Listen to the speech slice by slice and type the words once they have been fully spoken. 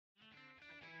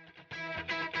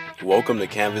Welcome to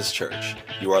Canvas Church.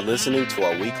 You are listening to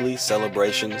our weekly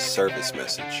celebration service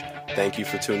message. Thank you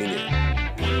for tuning in.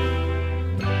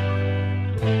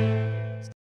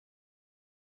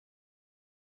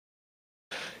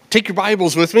 Take your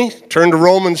Bibles with me. Turn to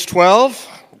Romans 12.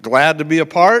 Glad to be a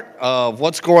part of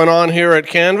what's going on here at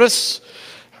Canvas.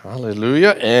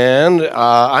 Hallelujah. And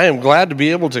I am glad to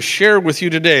be able to share with you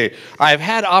today. I've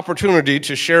had opportunity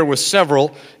to share with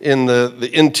several in the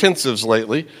intensives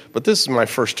lately, but this is my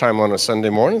first time on a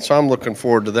Sunday morning, so I'm looking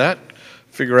forward to that.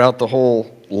 Figure out the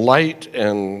whole light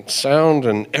and sound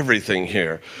and everything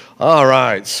here. All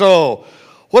right, so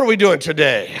what are we doing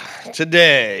today?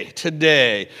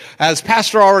 Today. As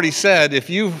Pastor already said, if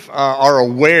you are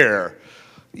aware,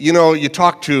 you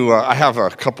talk to, I have a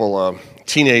couple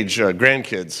teenage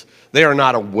grandkids. They are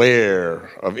not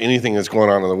aware of anything that's going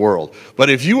on in the world. But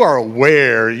if you are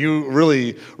aware, you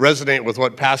really resonate with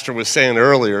what Pastor was saying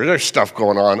earlier. There's stuff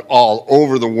going on all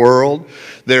over the world.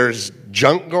 There's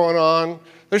junk going on.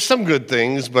 There's some good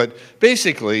things, but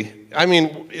basically,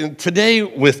 today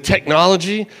with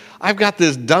technology, I've got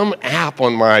this dumb app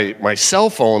on my cell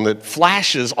phone that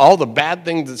flashes all the bad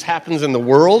things that happens in the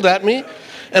world at me.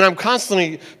 And I'm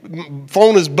constantly,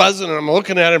 phone is buzzing, and I'm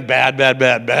looking at it, bad.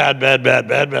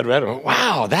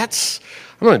 Wow, I'm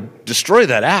going to destroy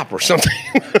that app or something.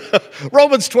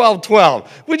 Romans 12:12.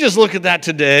 We just look at that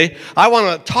today. I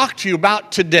want to talk to you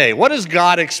about today. What is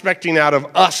God expecting out of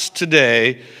us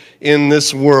today in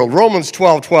this world? Romans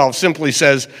 12:12 simply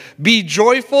says, be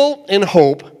joyful in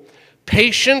hope,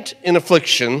 patient in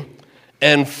affliction,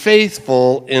 and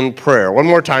faithful in prayer. One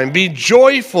more time. Be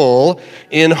joyful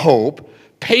in hope,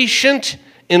 patient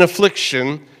in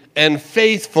affliction, and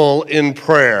faithful in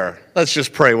prayer. Let's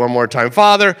just pray one more time.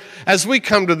 Father, as we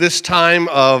come to this time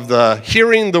of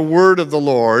hearing the word of the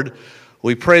Lord,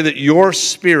 we pray that your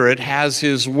Spirit has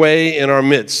his way in our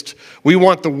midst. We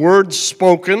want the word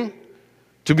spoken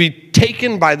to be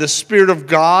taken by the Spirit of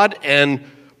God and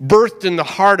birthed in the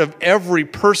heart of every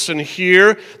person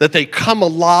here, that they come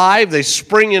alive, they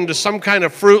spring into some kind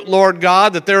of fruit, Lord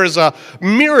God, that there is a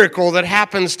miracle that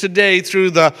happens today through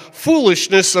the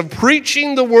foolishness of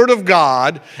preaching the Word of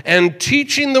God and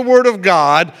teaching the Word of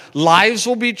God. Lives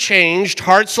will be changed,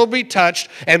 hearts will be touched,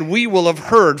 and we will have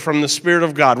heard from the Spirit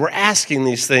of God. We're asking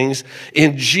these things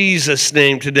in Jesus'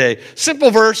 name today. Simple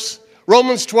verse,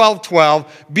 Romans 12:12,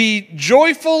 be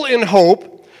joyful in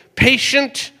hope,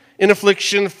 patient in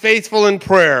affliction, faithful in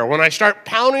prayer. When I start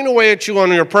pounding away at you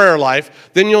on your prayer life,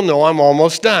 then you'll know I'm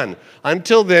almost done.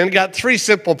 Until then, got 3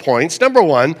 simple points. Number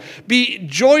 1, be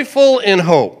joyful in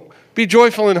hope. Be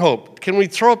joyful in hope. Can we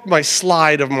throw up my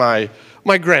slide of my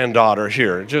granddaughter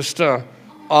here? Just, the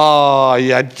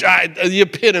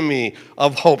epitome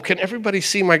of hope. Can everybody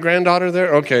see my granddaughter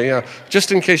there? Okay, yeah.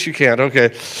 Just in case you can't,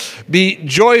 okay. Be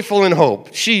joyful in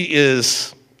hope. She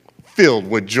is filled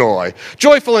with joy.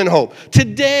 Joyful in hope.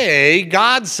 Today,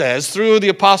 God says, through the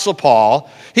Apostle Paul,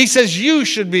 he says you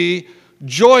should be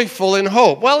joyful in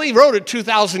hope. Well, he wrote it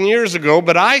 2,000 years ago,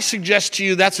 but I suggest to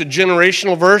you that's a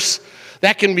generational verse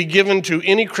that can be given to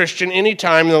any Christian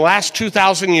anytime in the last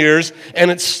 2,000 years, and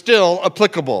it's still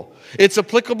applicable. It's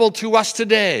applicable to us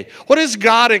today. What is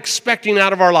God expecting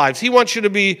out of our lives? He wants you to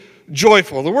be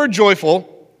joyful. The word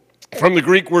joyful, from the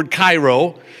Greek word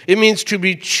kairo, it means to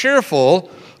be cheerful,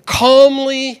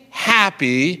 calmly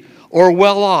happy, or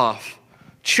well off.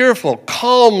 Cheerful,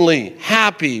 calmly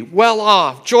happy, well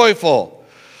off, joyful.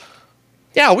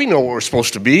 Yeah, we know what we're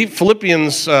supposed to be.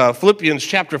 Philippians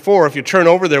chapter 4, if you turn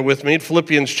over there with me,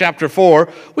 Philippians chapter 4,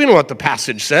 we know what the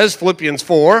passage says. Philippians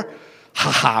 4.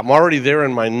 I'm already there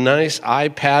in my nice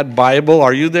iPad Bible.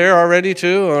 Are you there already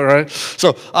too? All right.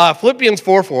 So Philippians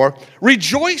 4:4.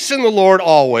 Rejoice in the Lord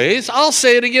always. I'll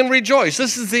say it again, rejoice.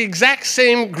 This is the exact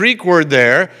same Greek word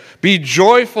there. Be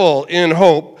joyful in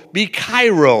hope. Be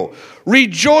kairo.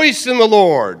 Rejoice in the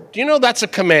Lord. Do you know that's a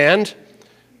command? Have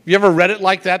you ever read it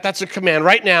like that? That's a command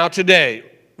right now, today.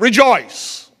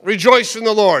 Rejoice. Rejoice in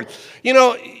the Lord. You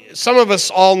know, some of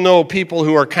us all know people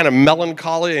who are kind of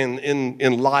melancholy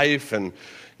in life, and,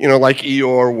 like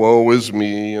Eeyore, woe is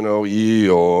me,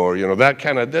 Eeyore,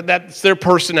 that's their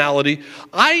personality.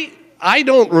 I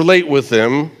don't relate with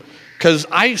them because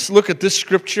I look at this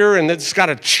scripture and it's got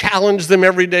to challenge them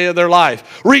every day of their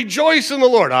life. Rejoice in the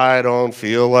Lord. I don't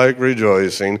feel like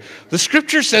rejoicing. The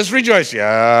scripture says rejoice.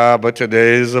 Yeah, but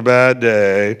today's a bad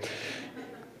day.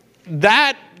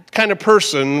 That kind of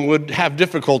person would have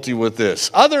difficulty with this.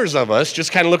 Others of us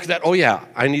just kind of look at that,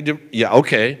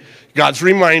 okay. God's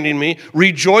reminding me,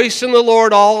 rejoice in the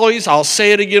Lord always. I'll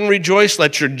say it again, rejoice.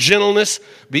 Let your gentleness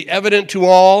be evident to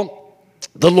all.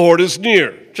 The Lord is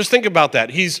near. Just think about that.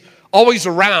 He's always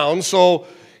around, so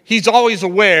He's always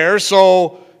aware.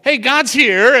 So, hey, God's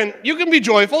here, and you can be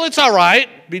joyful. It's all right.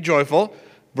 Be joyful.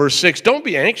 Verse 6, don't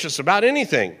be anxious about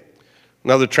anything.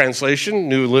 Another translation,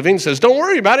 New Living, says, don't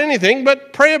worry about anything,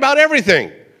 but pray about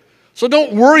everything. So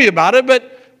don't worry about it,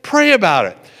 but pray about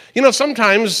it. You know,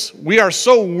 sometimes we are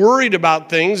so worried about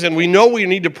things, and we know we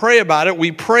need to pray about it.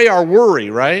 We pray our worry,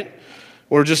 right?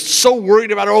 We're just so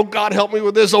worried about, oh, God, help me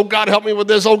with this. Oh, God, help me with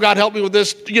this. Oh, God, help me with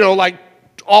this, like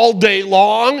all day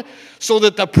long, so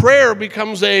that the prayer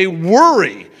becomes a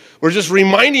worry. We're just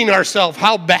reminding ourselves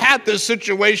how bad this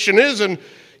situation is. And,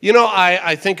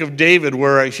 I think of David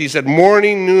where he said,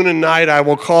 morning, noon, and night I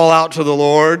will call out to the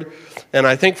Lord. And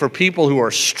I think for people who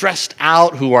are stressed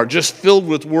out, who are just filled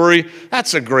with worry,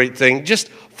 that's a great thing. Just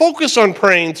focus on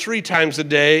praying 3 times a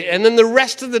day, and then the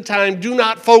rest of the time, do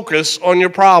not focus on your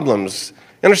problems.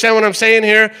 Understand what I'm saying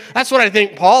here? That's what I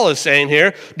think Paul is saying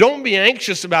here. Don't be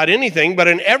anxious about anything, but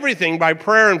in everything, by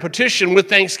prayer and petition with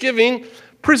thanksgiving,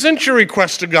 present your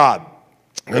request to God.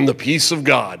 And the peace of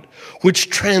God,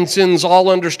 which transcends all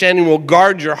understanding, will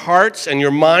guard your hearts and your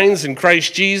minds in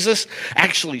Christ Jesus.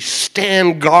 Actually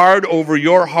stand guard over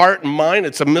your heart and mind.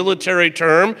 It's a military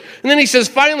term. And then he says,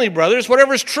 finally, brothers,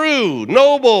 whatever is true,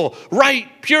 noble, right,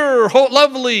 pure,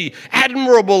 lovely,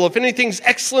 admirable, if anything's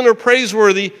excellent or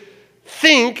praiseworthy,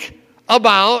 think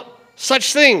about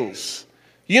such things.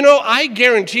 I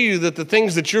guarantee you that the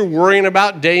things that you're worrying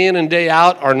about day in and day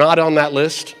out are not on that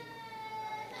list.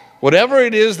 Whatever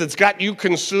it is that's got you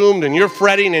consumed and you're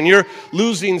fretting and you're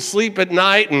losing sleep at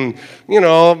night and,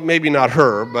 maybe not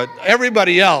her, but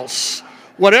everybody else,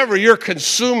 whatever you're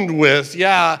consumed with,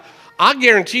 I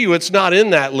guarantee you it's not in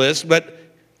that list, but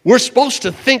we're supposed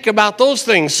to think about those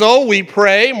things. So we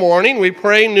pray morning, we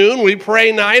pray noon, we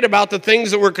pray night about the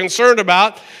things that we're concerned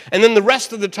about, and then the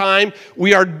rest of the time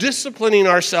we are disciplining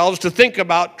ourselves to think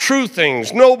about true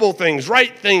things, noble things,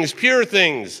 right things, pure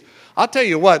things. I'll tell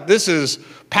you what, this is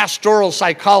Pastoral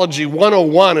Psychology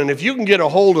 101, and if you can get a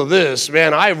hold of this,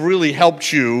 man, I've really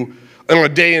helped you on a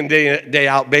day in, day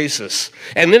out basis.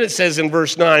 And then it says in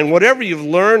verse 9, whatever you've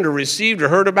learned or received or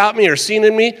heard about me or seen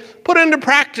in me, put into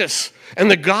practice, and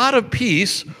the God of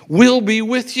peace will be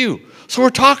with you. So we're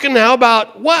talking now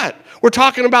about what? We're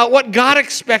talking about what God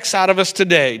expects out of us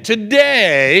today.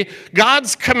 Today,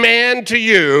 God's command to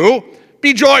you,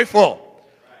 be joyful.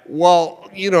 Well,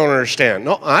 you don't understand.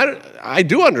 No, I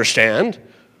do understand.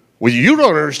 What you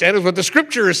don't understand is what the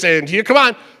Scripture is saying to you. Come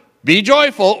on, be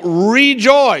joyful,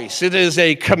 rejoice. It is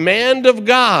a command of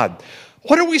God.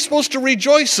 What are we supposed to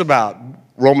rejoice about?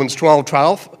 Romans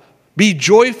 12:12. Be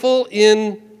joyful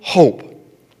in hope.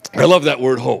 I love that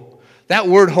word hope. That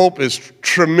word hope is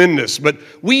tremendous, but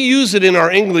we use it in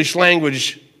our English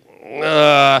language,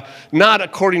 not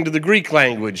according to the Greek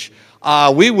language.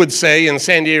 We would say in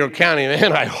San Diego County,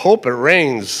 man, I hope it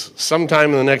rains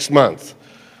sometime in the next month.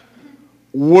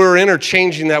 We're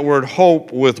interchanging that word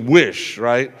hope with wish,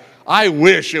 right? I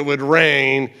wish it would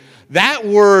rain. That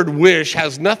word wish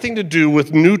has nothing to do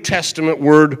with New Testament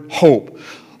word hope.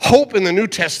 Hope in the New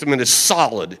Testament is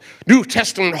solid. New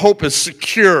Testament hope is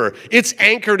secure. It's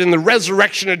anchored in the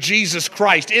resurrection of Jesus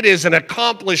Christ. It is an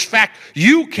accomplished fact.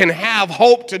 You can have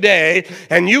hope today,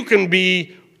 and you can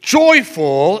be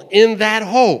joyful in that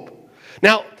hope.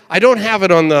 Now, I don't have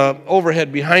it on the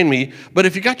overhead behind me, but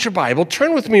if you got your Bible,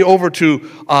 turn with me over to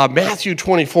Matthew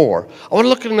 24. I want to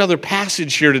look at another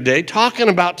passage here today, talking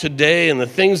about today and the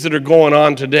things that are going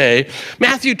on today.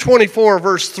 Matthew 24,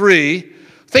 verse 3,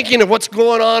 thinking of what's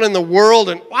going on in the world,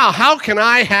 and wow, how can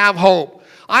I have hope?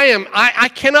 I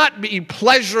cannot be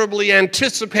pleasurably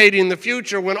anticipating the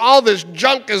future when all this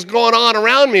junk is going on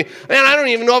around me. Man, I don't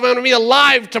even know if I'm going to be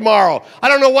alive tomorrow. I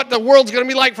don't know what the world's going to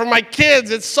be like for my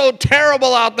kids. It's so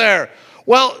terrible out there.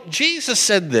 Well, Jesus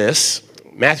said this,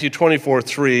 Matthew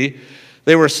 24:3.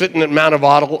 They were sitting at Mount of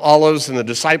Olives, and the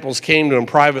disciples came to him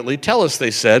privately. Tell us,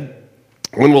 they said,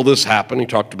 when will this happen? He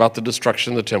talked about the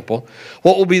destruction of the temple.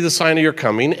 What will be the sign of your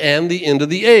coming and the end of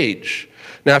the age?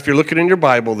 Now, if you're looking in your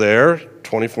Bible there,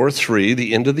 24:3,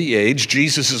 the end of the age,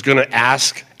 Jesus is going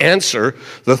to answer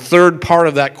the third part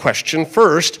of that question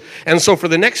first. And so for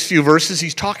the next few verses,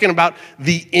 he's talking about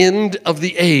the end of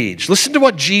the age. Listen to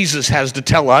what Jesus has to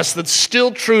tell us that's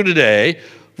still true today.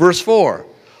 Verse 4,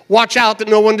 watch out that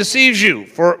no one deceives you,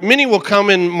 for many will come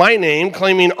in my name,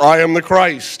 claiming I am the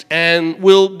Christ, and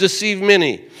will deceive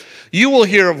many. You will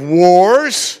hear of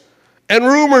wars and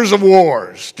rumors of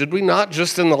wars. Did we not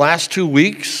just in the last 2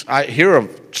 weeks hear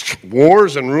of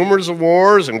wars and rumors of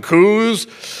wars and coups?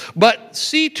 But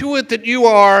see to it that you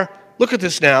are, look at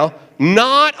this now,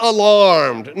 not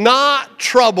alarmed, not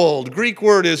troubled. Greek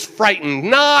word is frightened,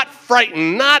 not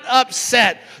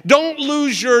upset. Don't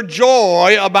lose your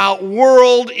joy about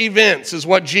world events, is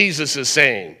what Jesus is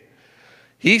saying.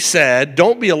 He said,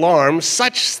 don't be alarmed.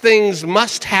 Such things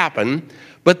must happen,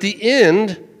 but the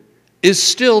end is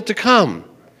still to come.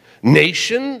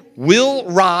 Nation will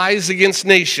rise against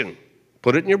nation.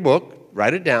 Put it in your book,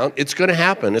 write it down. It's going to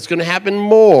happen. It's going to happen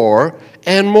more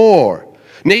and more.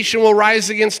 Nation will rise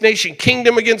against nation,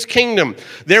 kingdom against kingdom.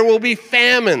 There will be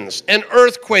famines and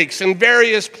earthquakes in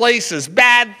various places.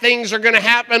 Bad things are going to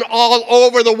happen all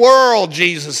over the world,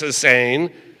 Jesus is saying.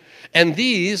 And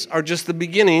these are just the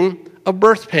beginning of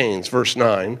birth pains, verse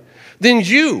 9. Then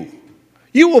you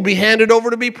will be handed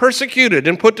over to be persecuted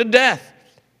and put to death.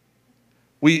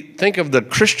 We think of the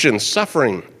Christians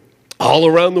suffering all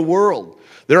around the world.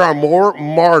 There are more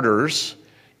martyrs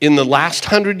in the last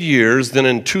 100 years than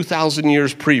in 2,000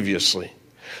 years previously.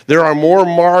 There are more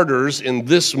martyrs in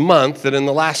this month than in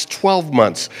the last 12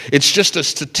 months. It's just a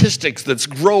statistics that's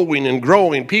growing and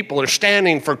growing. People are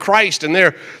standing for Christ, and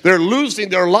they're losing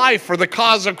their life for the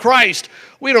cause of Christ.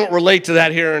 We don't relate to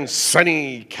that here in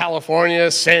sunny California,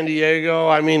 San Diego.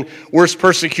 I mean, worst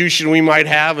persecution we might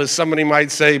have is somebody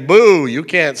might say, boo, you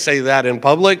can't say that in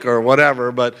public or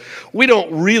whatever. But we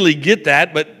don't really get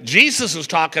that. But Jesus is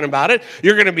talking about it.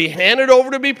 You're going to be handed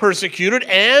over to be persecuted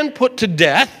and put to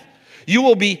death. You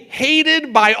will be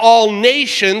hated by all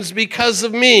nations because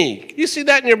of me. You see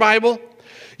that in your Bible?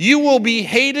 You will be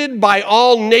hated by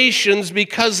all nations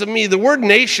because of me. The word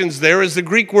nations there is the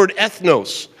Greek word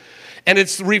ethnos. And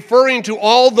it's referring to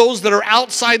all those that are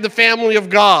outside the family of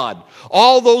God,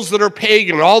 all those that are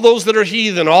pagan, all those that are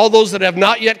heathen, all those that have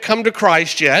not yet come to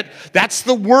Christ yet. That's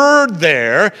the word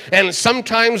there. And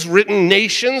sometimes written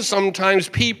nations, sometimes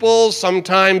people,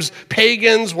 sometimes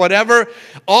pagans, whatever.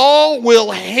 All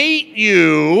will hate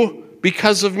you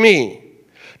because of me.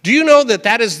 Do you know that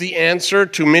that is the answer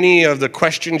to many of the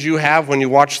questions you have when you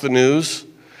watch the news?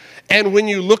 And when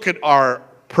you look at our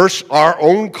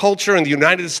own culture in the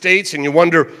United States, and you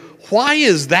wonder, why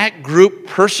is that group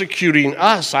persecuting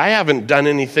us? I haven't done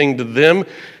anything to them.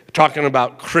 Talking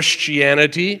about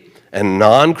Christianity and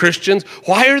non-Christians.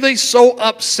 Why are they so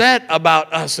upset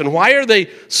about us? And why are they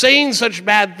saying such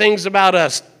bad things about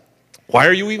us? Why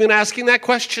are you even asking that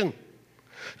question?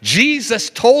 Jesus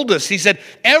told us, he said,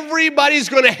 everybody's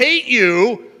going to hate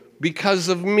you because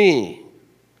of me.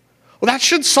 Well, that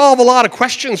should solve a lot of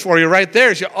questions for you right there.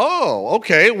 You say, oh,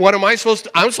 okay, what am I supposed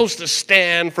to? I'm supposed to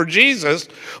stand for Jesus,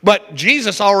 but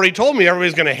Jesus already told me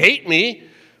everybody's going to hate me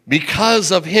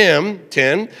because of him.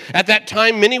 10, at that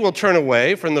time, many will turn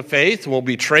away from the faith, will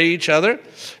betray each other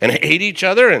and hate each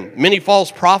other, and many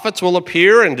false prophets will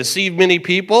appear and deceive many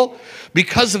people.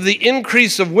 Because of the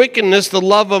increase of wickedness, the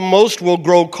love of most will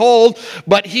grow cold,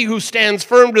 but he who stands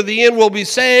firm to the end will be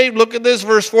saved. Look at this,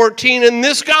 verse 14, and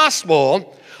this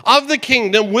gospel of the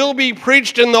kingdom will be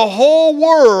preached in the whole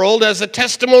world as a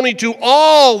testimony to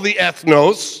all the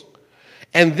ethnos,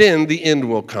 and then the end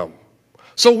will come.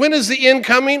 So when is the end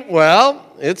coming? Well,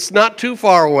 it's not too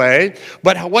far away,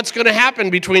 but what's going to happen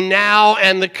between now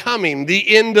and the coming,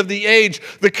 the end of the age,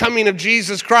 the coming of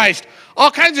Jesus Christ?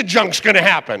 All kinds of junk's going to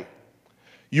happen.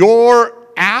 Your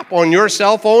app on your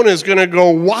cell phone is going to go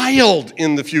wild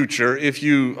in the future if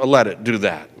you let it do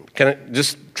that.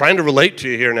 Just trying to relate to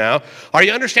you here now. Are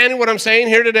you understanding what I'm saying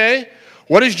here today?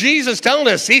 What is Jesus telling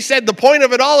us? He said the point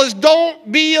of it all is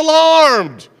don't be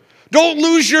alarmed. Don't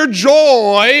lose your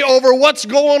joy over what's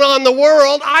going on in the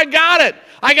world. I got it.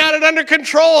 I got it under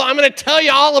control. I'm going to tell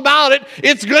you all about it.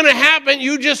 It's going to happen.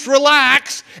 You just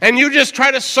relax and you just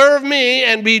try to serve me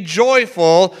and be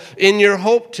joyful in your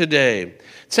hope today. It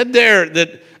said there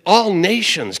that all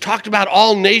nations, talked about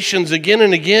all nations again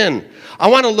and again. I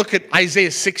want to look at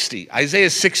Isaiah 60. Isaiah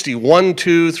 60, 1,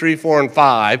 2, 3, 4, and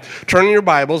 5. Turn in your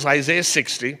Bibles, Isaiah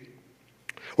 60.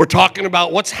 We're talking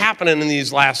about what's happening in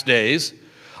these last days.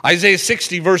 Isaiah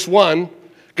 60, verse 1.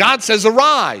 God says,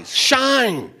 arise,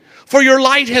 shine, for your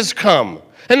light has come,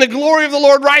 and the glory of the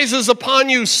Lord rises upon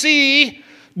you. See,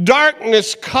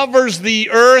 darkness covers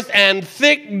the earth, and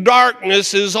thick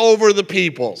darkness is over the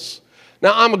peoples.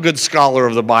 Now, I'm a good scholar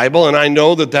of the Bible, and I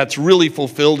know that that's really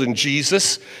fulfilled in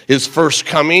Jesus, his first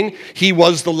coming. He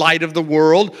was the light of the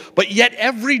world, but yet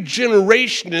every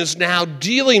generation is now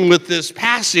dealing with this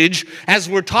passage as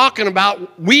we're talking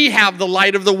about we have the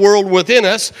light of the world within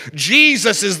us.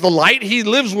 Jesus is the light. He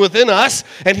lives within us,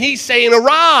 and he's saying,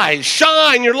 arise,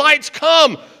 shine, your light's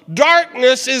come.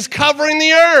 Darkness is covering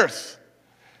the earth.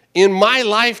 In my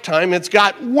lifetime, it's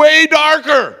got way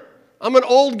darker I'm an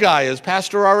old guy, as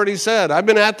Pastor already said. I've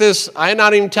been at this, I'm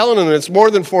not even telling him, it's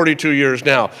more than 42 years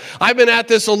now. I've been at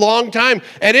this a long time,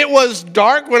 and it was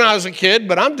dark when I was a kid,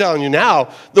 but I'm telling you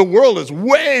now, the world is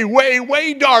way, way,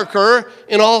 way darker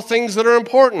in all things that are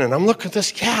important. And I'm looking at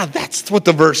this, yeah, that's what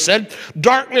the verse said.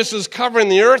 Darkness is covering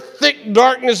the earth, thick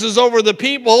darkness is over the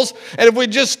peoples, and if we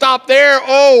just stop there,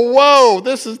 oh, whoa,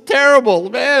 this is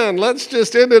terrible. Man, let's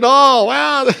just end it all.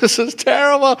 Wow, this is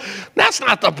terrible. That's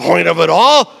not the point of it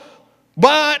all.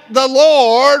 But the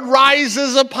Lord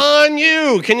rises upon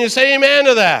you. Can you say amen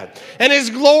to that? And his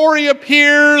glory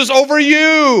appears over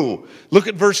you. Look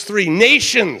at verse 3.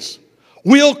 Nations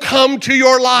will come to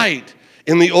your light.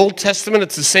 In the Old Testament,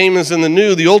 it's the same as in the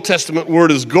New. The Old Testament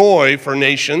word is goy for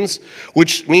nations,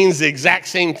 which means the exact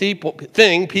same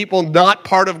thing. People not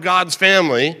part of God's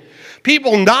family.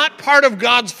 People not part of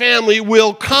God's family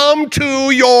will come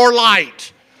to your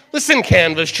light. Listen,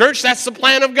 Canvas Church, that's the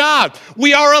plan of God.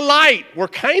 We are a light. We're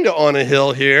kind of on a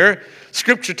hill here.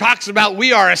 Scripture talks about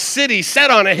we are a city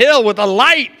set on a hill with a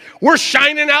light. We're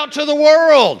shining out to the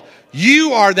world.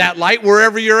 You are that light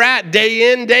wherever you're at,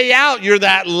 day in, day out. You're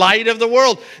that light of the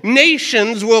world.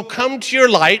 Nations will come to your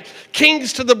light,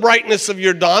 kings to the brightness of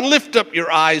your dawn. Lift up your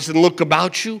eyes and look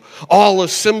about you. All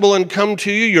assemble and come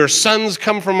to you. Your sons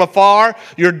come from afar.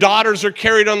 Your daughters are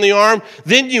carried on the arm.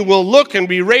 Then you will look and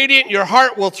be radiant. Your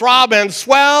heart will throb and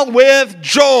swell with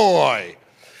joy.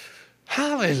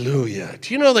 Hallelujah.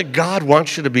 Do you know that God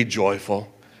wants you to be joyful?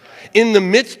 In the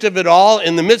midst of it all,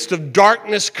 in the midst of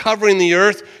darkness covering the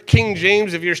earth, King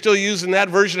James, if you're still using that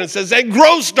version, it says that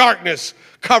gross darkness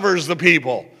covers the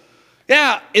people.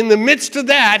 Yeah, in the midst of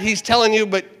that, he's telling you,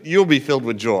 but you'll be filled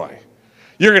with joy.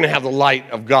 You're going to have the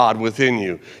light of God within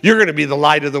you. You're going to be the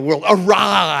light of the world.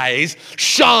 Arise,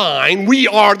 shine. We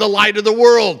are the light of the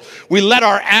world. We let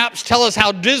our apps tell us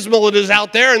how dismal it is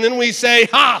out there, and then we say,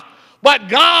 ha! But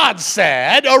God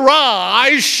said,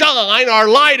 arise, shine, our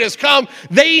light has come.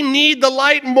 They need the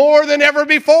light more than ever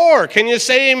before. Can you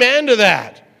say amen to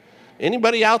that?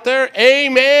 Anybody out there?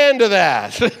 Amen to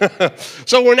that.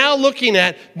 So we're now looking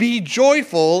at be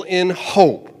joyful in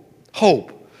hope.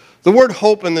 Hope. The word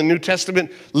hope in the New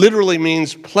Testament literally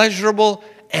means pleasurable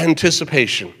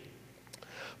anticipation.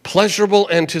 Pleasurable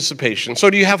anticipation.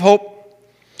 So do you have hope?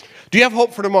 Do you have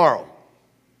hope for tomorrow?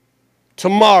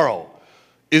 Tomorrow.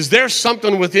 Is there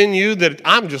something within you that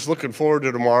I'm just looking forward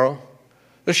to tomorrow?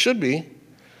 There should be.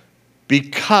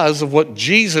 Because of what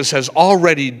Jesus has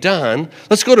already done.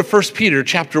 Let's go to 1 Peter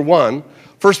chapter 1.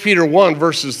 1 Peter 1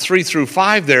 verses 3 through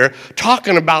 5 there.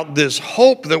 Talking about this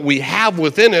hope that we have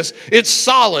within us. It's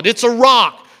solid. It's a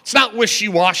rock. It's not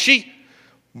wishy-washy.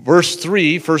 Verse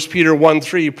 3, 1 Peter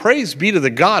 1:3. Praise be to the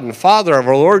God and Father of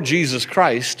our Lord Jesus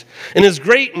Christ. In his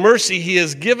great mercy he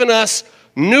has given us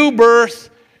new birth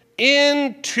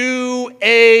into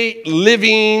a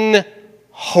living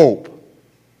hope.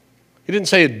 He didn't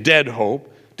say a dead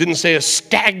hope, didn't say a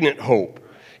stagnant hope.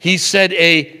 He said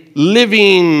a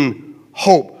living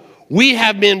hope. We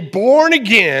have been born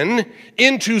again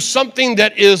into something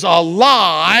that is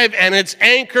alive, and it's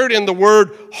anchored in the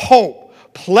word hope.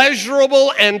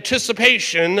 Pleasurable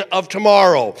anticipation of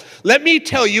tomorrow. Let me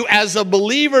tell you, as a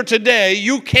believer today,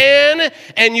 you can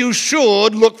and you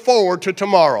should look forward to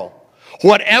tomorrow.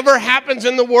 Whatever happens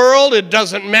in the world, it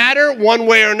doesn't matter one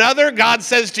way or another. God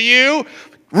says to you,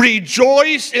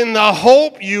 rejoice in the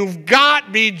hope you've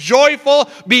got. Be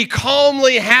joyful. Be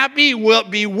calmly happy.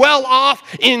 Be well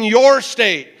off in your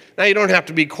state. Now, you don't have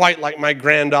to be quite like my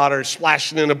granddaughter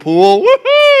splashing in a pool.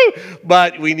 Woohoo!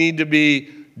 But we need to be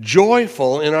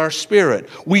joyful in our spirit.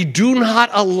 We do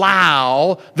not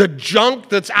allow the junk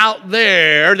that's out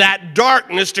there, that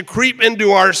darkness, to creep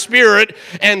into our spirit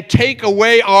and take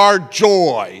away our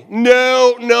joy.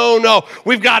 No, no, no.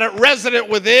 We've got it resident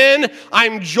within.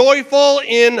 I'm joyful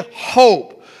in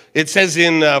hope. It says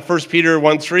in 1 Peter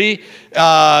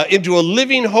 1:3, into a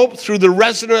living hope through the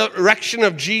resurrection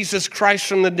of Jesus Christ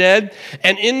from the dead,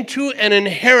 and into an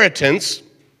inheritance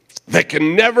that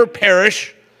can never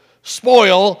perish,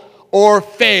 spoil, or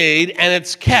fade, and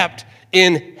it's kept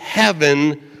in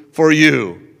heaven for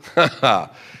you.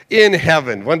 In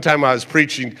heaven. One time I was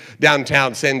preaching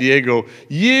downtown San Diego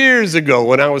years ago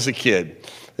when I was a kid.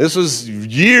 This was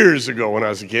years ago when I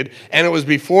was a kid, and it was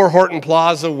before Horton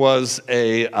Plaza was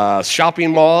a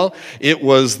shopping mall. It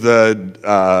was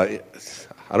the,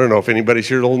 I don't know if anybody's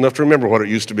here old enough to remember what it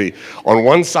used to be. On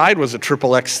one side was a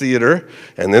XXX theater,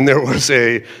 and then there was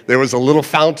a little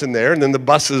fountain there, and then the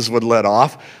buses would let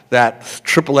off. That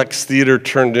XXX theater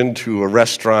turned into a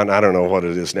restaurant. I don't know what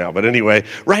it is now, but anyway,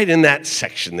 right in that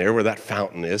section there where that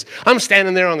fountain is, I'm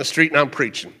standing there on the street and I'm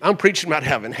preaching. I'm preaching about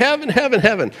heaven, heaven, heaven,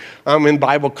 heaven. I'm in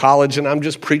Bible college and I'm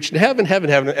just preaching heaven, heaven,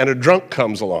 heaven, and a drunk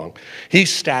comes along.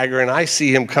 He's staggering. I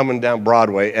see him coming down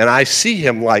Broadway, and I see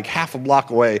him like half a block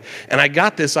away, and I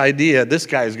got this idea, this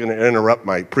guy is going to interrupt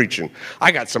my preaching.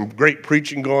 I got some great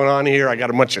preaching going on here. I got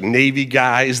a bunch of Navy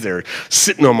guys. They're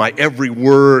sitting on my every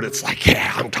word. It's like,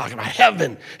 yeah, I'm talking about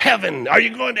heaven, heaven. Are you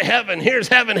going to heaven? Here's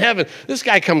heaven, heaven. This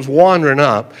guy comes wandering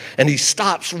up, and he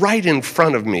stops right in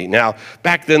front of me. Now,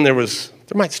 back then there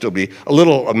might still be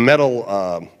a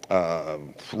metal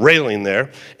railing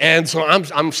there, and so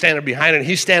I'm standing behind it.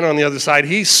 He's standing on the other side.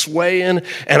 He's swaying,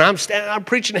 and I'm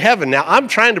preaching heaven. Now I'm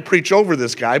trying to preach over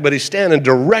this guy, but he's standing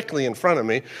directly in front of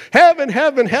me. Heaven,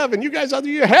 heaven, heaven. You guys out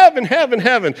there, heaven, heaven,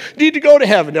 heaven. Need to go to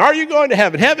heaven. Are you going to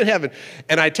heaven? Heaven, heaven.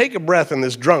 And I take a breath, and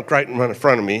this drunk right in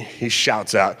front of me, he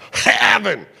shouts out,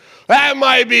 heaven. That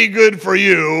might be good for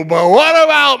you, but what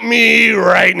about me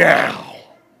right now?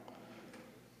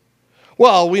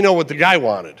 Well, we know what the guy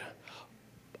wanted.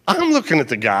 I'm looking at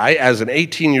the guy as an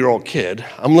 18-year-old kid.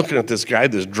 I'm looking at this guy,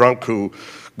 this drunk who,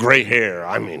 gray hair.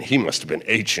 I mean, he must have been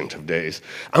ancient of days.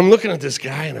 I'm looking at this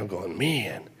guy, and I'm going,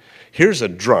 man, here's a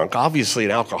drunk, obviously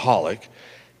an alcoholic,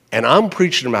 and I'm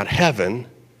preaching about heaven,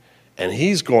 and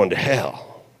he's going to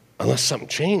hell unless something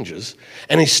changes.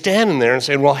 And he's standing there and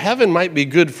saying, well, heaven might be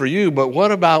good for you, but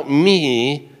what about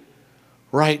me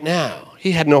right now?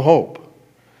 He had no hope.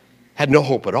 Had no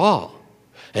hope at all.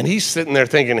 And he's sitting there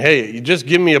thinking, hey, you just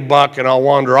give me $1 and I'll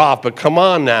wander off, but come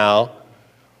on now.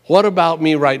 What about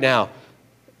me right now?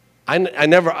 I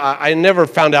never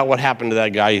found out what happened to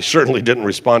that guy. He certainly didn't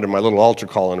respond to my little altar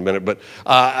call in a minute, but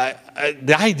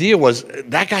the idea was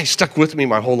that guy stuck with me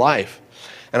my whole life.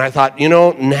 And I thought,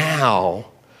 now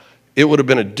it would have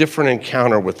been a different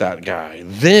encounter with that guy.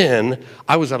 Then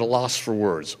I was at a loss for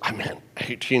words. I'm an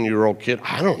 18-year-old kid.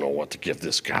 I don't know what to give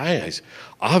this guy. He's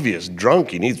obvious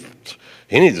drunk. He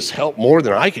needs help more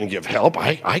than I can give help.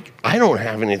 I don't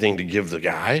have anything to give the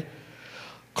guy.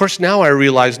 Of course, now I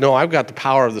realize, no, I've got the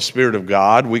power of the Spirit of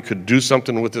God. We could do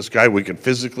something with this guy. We could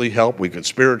physically help. We could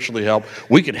spiritually help.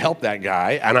 We could help that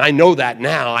guy. And I know that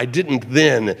now. I didn't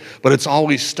then, but it's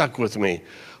always stuck with me.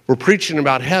 We're preaching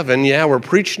about heaven. Yeah, we're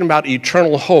preaching about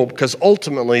eternal hope, because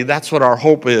ultimately that's what our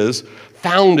hope is,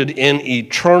 founded in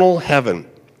eternal heaven.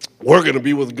 We're going to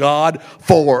be with God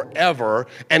forever,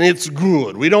 and it's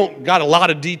good. We don't got a lot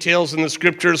of details in the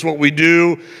scriptures. What we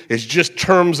do is just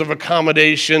terms of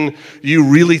accommodation. You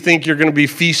really think you're going to be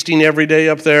feasting every day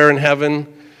up there in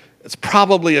heaven? It's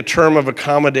probably a term of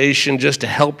accommodation just to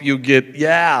help you get,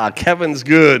 yeah, heaven's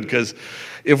good, because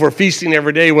if we're feasting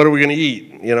every day, what are we going to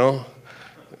eat,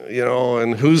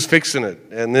 and who's fixing it,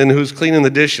 and then who's cleaning the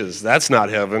dishes? That's not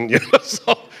heaven,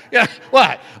 So, yeah,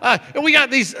 what? We got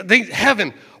these things,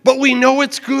 heaven. But we know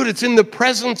it's good. It's in the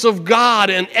presence of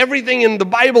God. And everything in the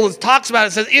Bible that talks about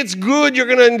it says it's good. You're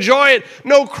going to enjoy it.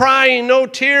 No crying, no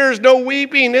tears, no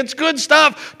weeping. It's good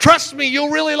stuff. Trust me,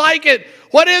 you'll really like it.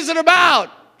 What is it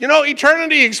about?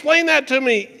 Eternity. Explain that to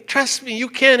me. Trust me, you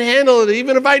can't handle it.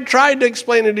 Even if I tried to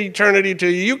explain it eternity to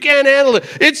you, you can't handle it.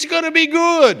 It's going to be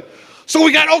good. So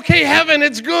we got, okay, heaven,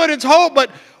 it's good, it's hope. But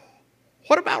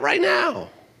what about right now?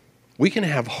 We can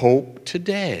have hope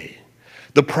today.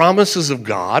 The promises of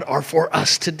God are for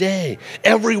us today.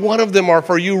 Every one of them are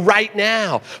for you right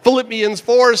now. Philippians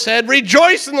 4 said,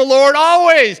 rejoice in the Lord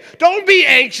always. Don't be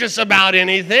anxious about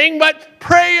anything, but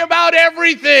pray about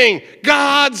everything.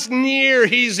 God's near.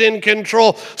 He's in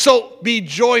control. So be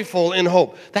joyful in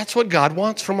hope. That's what God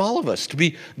wants from all of us, to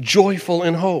be joyful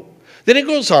in hope. Then it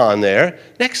goes on there.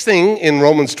 Next thing in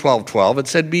Romans 12:12, it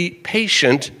said, be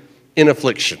patient in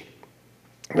affliction.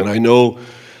 And I know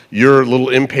you're a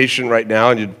little impatient right now,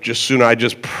 and I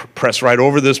just press right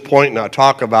over this point and not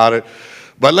talk about it.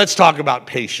 But let's talk about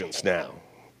patience now.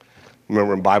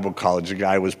 Remember in Bible college, a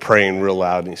guy was praying real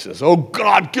loud, and he says, oh,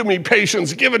 God, give me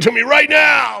patience. Give it to me right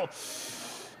now.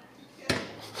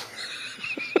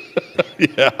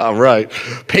 Yeah, right.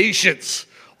 Patience.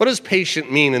 What does patient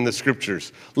mean in the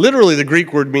scriptures? Literally, the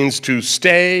Greek word means to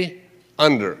stay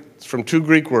under. It's from 2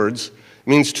 Greek words. It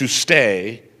means to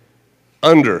stay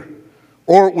under.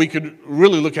 Or we could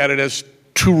really look at it as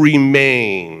to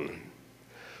remain.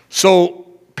 So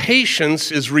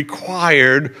patience is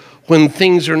required when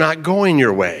things are not going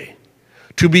your way.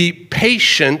 To be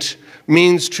patient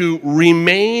means to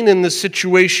remain in the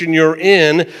situation you're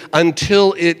in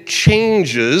until it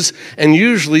changes, and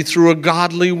usually through a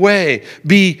godly way.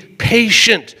 Be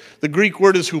patient. The Greek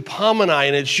word is hupomene,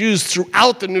 and it's used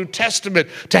throughout the New Testament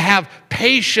to have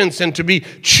patience and to be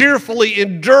cheerfully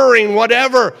enduring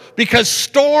whatever, because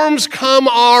storms come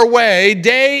our way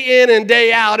day in and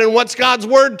day out. And what's God's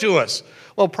word to us?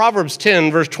 Well, Proverbs 10,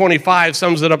 verse 25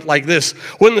 sums it up like this: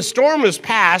 when the storm is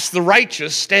past, the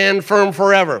righteous stand firm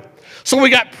forever. So we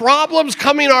got problems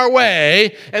coming our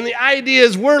way, and the idea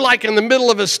is we're like in the middle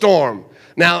of a storm.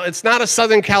 Now, it's not a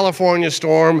Southern California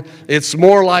storm. It's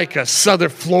more like a Southern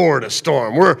Florida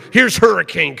storm. Here's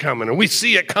hurricane coming, and we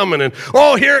see it coming, and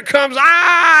oh, here it comes,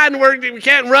 and we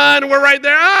can't run, and we're right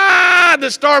there, and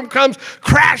the storm comes,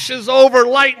 crashes over,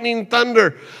 lightning,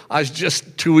 thunder. I was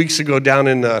just 2 weeks ago down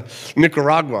in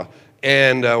Nicaragua,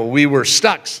 and we were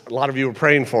stuck. A lot of you were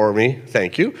praying for me.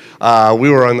 Thank you. We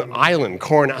were on the island,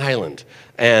 Corn Island,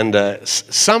 and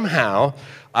somehow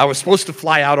I was supposed to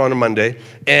fly out on a Monday,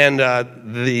 and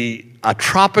a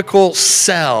tropical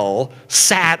cell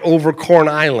sat over Corn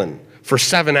Island for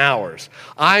 7 hours.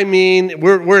 I mean,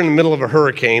 we're in the middle of a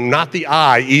hurricane, not the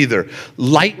eye either.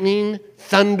 Lightning,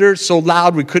 thunder so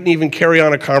loud we couldn't even carry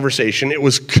on a conversation. It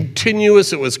was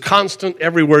continuous. It was constant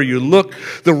everywhere you look.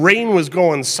 The rain was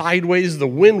going sideways. The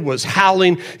wind was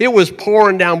howling. It was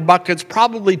pouring down buckets,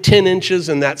 probably 10 inches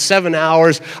in that 7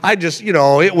 hours.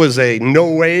 It was a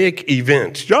Noahic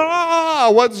event.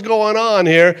 What's going on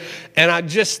here? And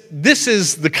this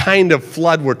is the kind of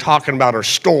flood we're talking about, or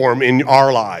storm in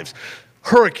our lives.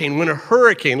 Hurricane, when a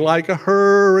hurricane, like a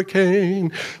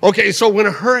hurricane. Okay, so when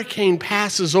a hurricane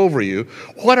passes over you,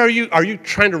 what are you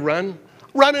trying to run?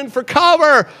 Running for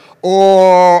cover.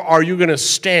 Or are you going to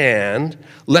stand,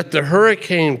 let the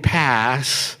hurricane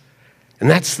pass? And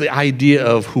that's the idea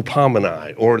of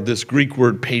hupomene, or this Greek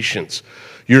word patience.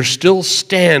 You're still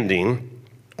standing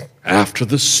after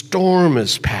the storm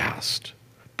is past.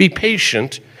 Be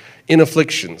patient in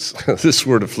afflictions. This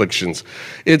word afflictions.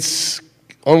 It's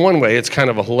on one way, it's kind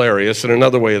of hilarious, and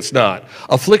another way, it's not.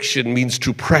 Affliction means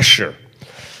to pressure.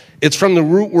 It's from the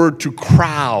root word to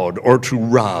crowd or to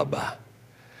rub.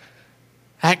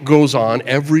 That goes on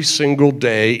every single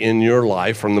day in your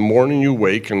life, from the morning you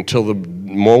wake until the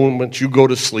moment you go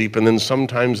to sleep, and then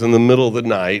sometimes in the middle of the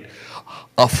night,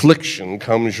 affliction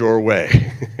comes your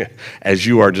way as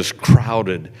you are just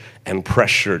crowded and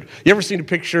pressured. You ever seen a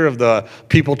picture of the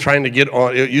people trying to get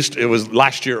on?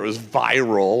 Last year it was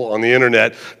viral on the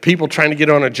internet. People trying to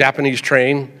get on a Japanese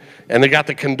train, and they got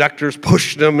the conductors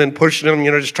pushing them,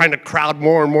 just trying to crowd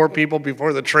more and more people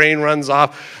before the train runs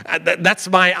off. That's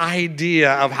my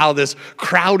idea of how this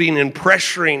crowding and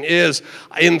pressuring is.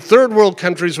 In third world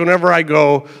countries, whenever I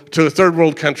go to a third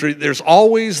world country, there's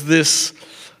always this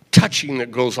touching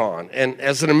that goes on. And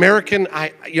as an American,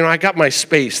 I got my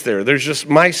space there. There's just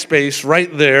my space right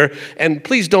there. And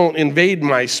please don't invade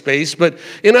my space. But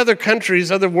in other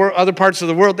countries, other parts of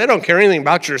the world, they don't care anything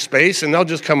about your space, and they'll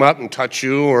just come up and touch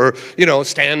you, or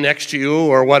stand next to you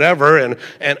or whatever. And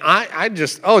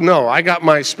I got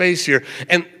my space here.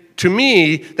 And to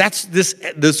me, that's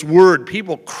this word,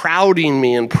 people crowding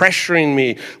me and pressuring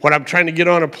me when I'm trying to get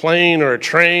on a plane or a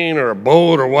train or a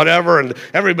boat or whatever, and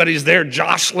everybody's there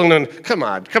jostling, and come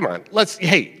on,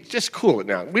 just cool it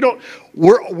now.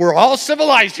 We're all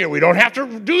civilized here. We don't have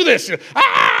to do this.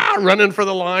 Running for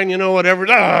the line,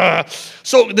 whatever.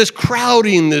 So this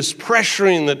crowding, this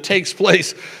pressuring that takes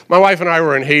place. My wife and I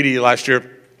were in Haiti last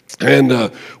year.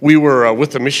 And we were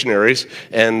with the missionaries,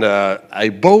 and a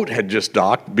boat had just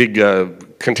docked, big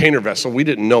container vessel. We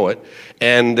didn't know it.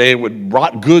 And they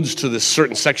brought goods to this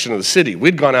certain section of the city.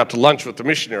 We'd gone out to lunch with the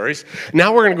missionaries.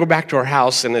 Now we're going to go back to our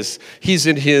house, and he's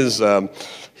in his Rover,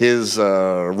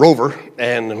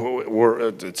 and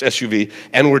it's SUV,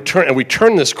 and we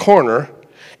turn this corner,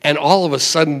 and all of a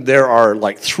sudden there are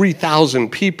like 3,000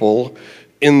 people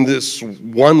in this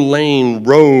one-lane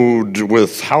road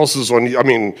with houses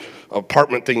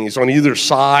apartment thingies on either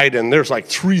side, and there's like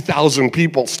 3,000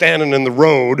 people standing in the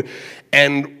road,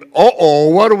 and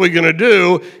what are we going to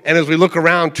do? And as we look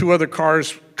around, 2 other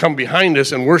cars come behind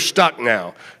us, and we're stuck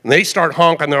now. And they start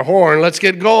honking their horn. Let's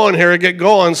get going here, get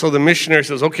going. So the missionary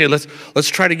says, okay, let's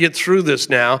try to get through this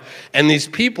now. And these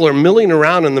people are milling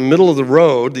around in the middle of the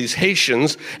road, these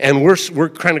Haitians, and we're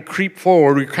trying to creep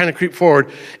forward. We kind of creep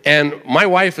forward, and my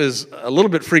wife is a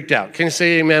little bit freaked out. Can you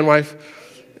say amen, wife?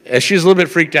 She's a little bit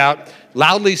freaked out.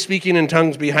 loudly speaking in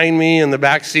tongues behind me in the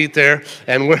back seat there,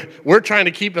 and we're trying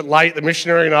to keep it light, the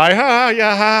missionary and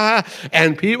I,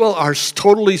 and people are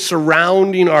totally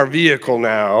surrounding our vehicle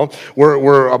now.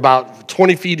 We're about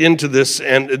 20 feet into this,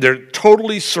 and they're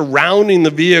totally surrounding the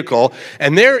vehicle,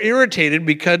 and they're irritated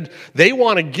because they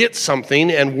want to get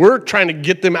something, and we're trying to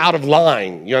get them out of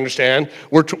line, you understand?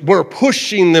 We're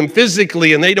pushing them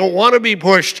physically, and they don't want to be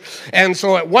pushed, and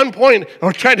so at one point, I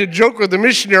was trying to joke with the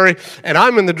missionary, and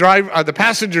I'm in the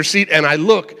passenger seat, and I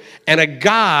look, and a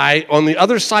guy on the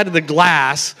other side of the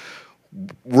glass,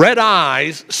 red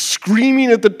eyes,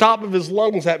 screaming at the top of his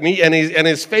lungs at me, and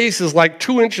his face is like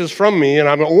 2 inches from me, and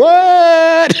I'm like,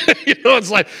 what? You know, it's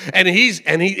like, and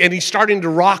he's starting to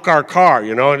rock our car,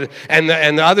 you know, and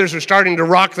the others are starting to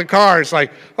rock the car. It's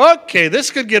like, okay,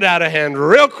 this could get out of hand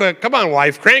real quick. Come on,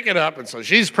 wife, crank it up. And so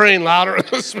she's praying louder in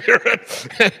the Spirit,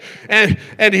 and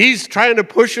he's trying to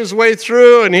push his way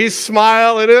through, and he's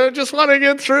smiling, and I just want to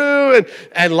get through. And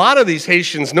a lot of these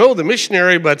Haitians know the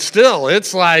missionary, but still,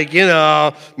 it's like, you know,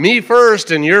 me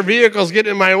first, and your vehicle's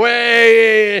getting in my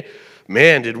way.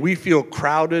 Man, did we feel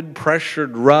crowded,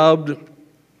 pressured, rubbed. And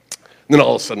then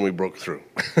all of a sudden we broke through.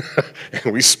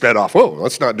 And we sped off. Whoa,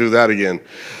 let's not do that again.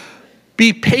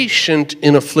 Be patient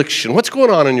in affliction. What's going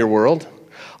on in your world?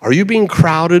 Are you being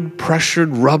crowded,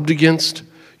 pressured, rubbed against?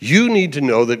 You need to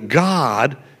know that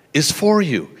God is for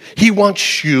you. He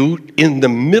wants you in the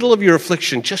middle of your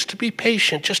affliction just to be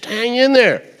patient, just hang in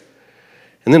there.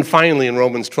 And then finally in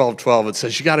Romans 12:12, it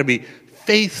says you got to be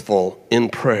faithful in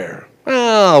prayer.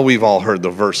 Well, we've all heard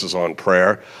the verses on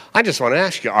prayer. I just want to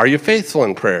ask you, are you faithful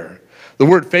in prayer? The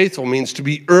word faithful means to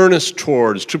be earnest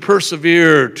towards, to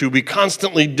persevere, to be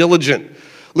constantly diligent.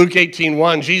 Luke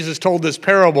 18:1, Jesus told this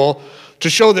parable to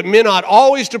show that men ought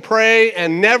always to pray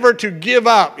and never to give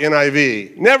up,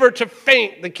 NIV. Never to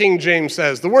faint, the King James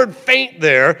says. The word faint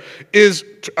there is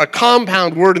a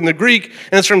compound word in the Greek,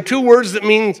 and it's from two words that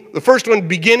mean, the first one,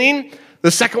 beginning,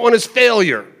 the second one is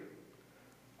failure.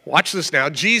 Watch this now.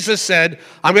 Jesus said,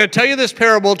 I'm going to tell you this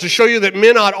parable to show you that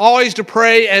men ought always to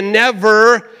pray and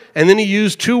never, and then he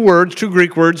used two words, two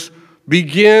Greek words,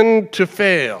 begin to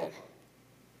fail.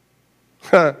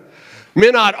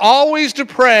 Men ought always to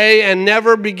pray and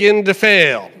never begin to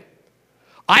fail.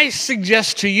 I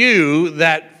suggest to you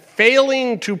that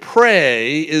failing to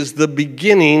pray is the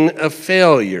beginning of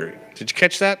failure. Did you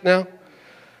catch that now?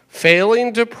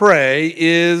 Failing to pray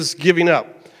is giving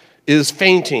up, is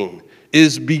fainting,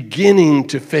 is beginning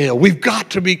to fail. We've got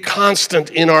to be constant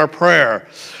in our prayer.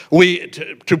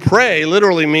 To pray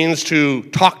literally means to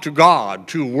talk to God,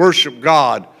 to worship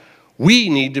God. We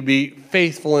need to be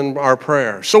faithful in our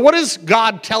prayer. So what is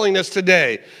God telling us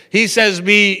today? He says,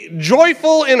 be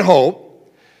joyful in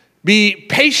hope, be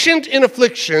patient in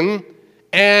affliction,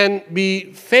 and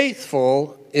be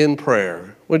faithful in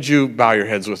prayer. Would you bow your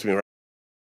heads with me?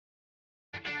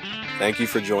 Thank you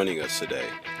for joining us today.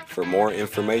 For more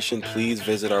information, please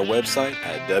visit our website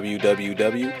at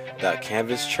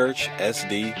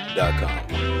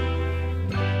www.canvaschurchsd.com.